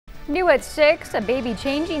New at 6, a baby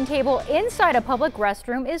changing table inside a public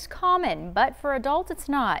restroom is common, but for adults it's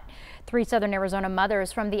not. 3 Southern Arizona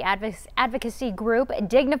mothers from the advocacy group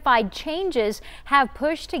Dignified Changes have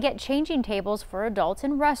pushed to get changing tables for adults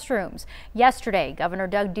in restrooms. Yesterday, Governor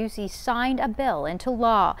Doug Ducey signed a bill into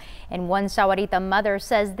law, and one Sahuarita mother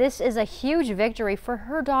says this is a huge victory for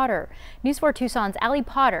her daughter. News 4 Tucson's Allie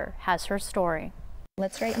Potter has her story.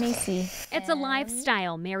 Let's write Macy. It's a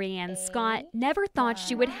lifestyle Marianne Scott never thought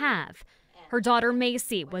she would have. Her daughter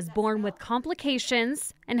Macy was born with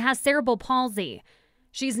complications and has cerebral palsy.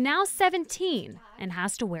 She's now 17 and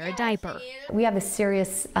has to wear a diaper. We have a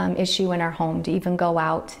serious issue in our home to even go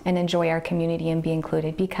out and enjoy our community and be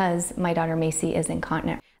included because my daughter Macy is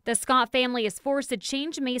incontinent. The Scott family is forced to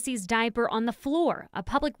change Macy's diaper on the floor of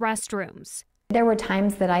public restrooms. There were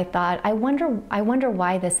times that I thought, I wonder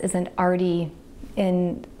why this isn't already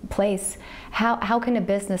in place. How can a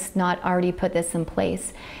business not already put this in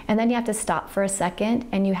place? And then you have to stop for a second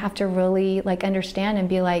and you have to really understand and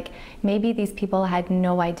be like, maybe these people had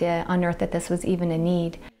no idea on earth that this was even a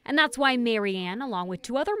need. And that's why Marianne, along with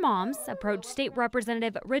 2 other moms, approached State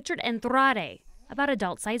Representative Richard Andrade about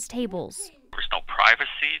adult-sized tables. There was no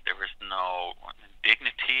privacy, there was no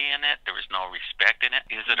dignity in it, there was no respect in it.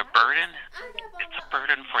 Is it a burden? It's a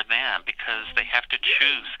burden for them because they have to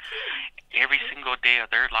choose every single day of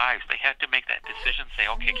their lives. They have to make that decision, say,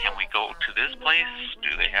 okay, can we go to this place?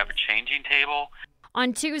 Do they have a changing table?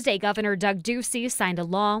 On Tuesday, Governor Doug Ducey signed a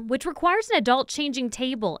law which requires an adult changing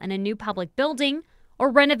table in a new public building or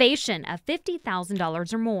renovation of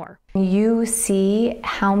 $50,000 or more. You see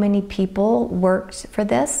how many people worked for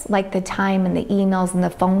this, like the time and the emails and the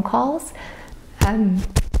phone calls.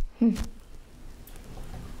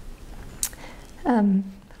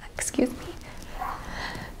 Excuse me.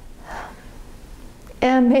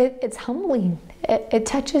 It's humbling. It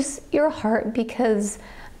touches your heart because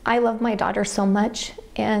I love my daughter so much,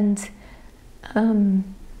 and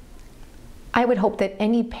I would hope that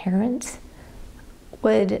any parent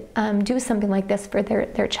would do something like this for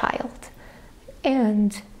their child.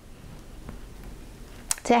 And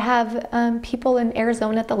to have people in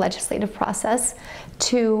Arizona at the legislative process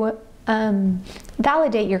to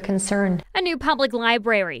validate your concern. A new public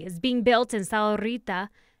library is being built in Sahuarita.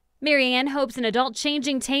 Marianne hopes an adult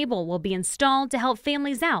changing table will be installed to help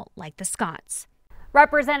families out like the Scotts.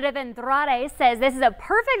 Representative Andrade says this is a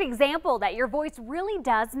perfect example that your voice really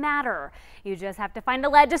does matter. You just have to find a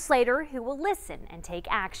legislator who will listen and take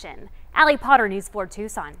action. Allie Potter, News 4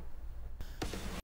 Tucson.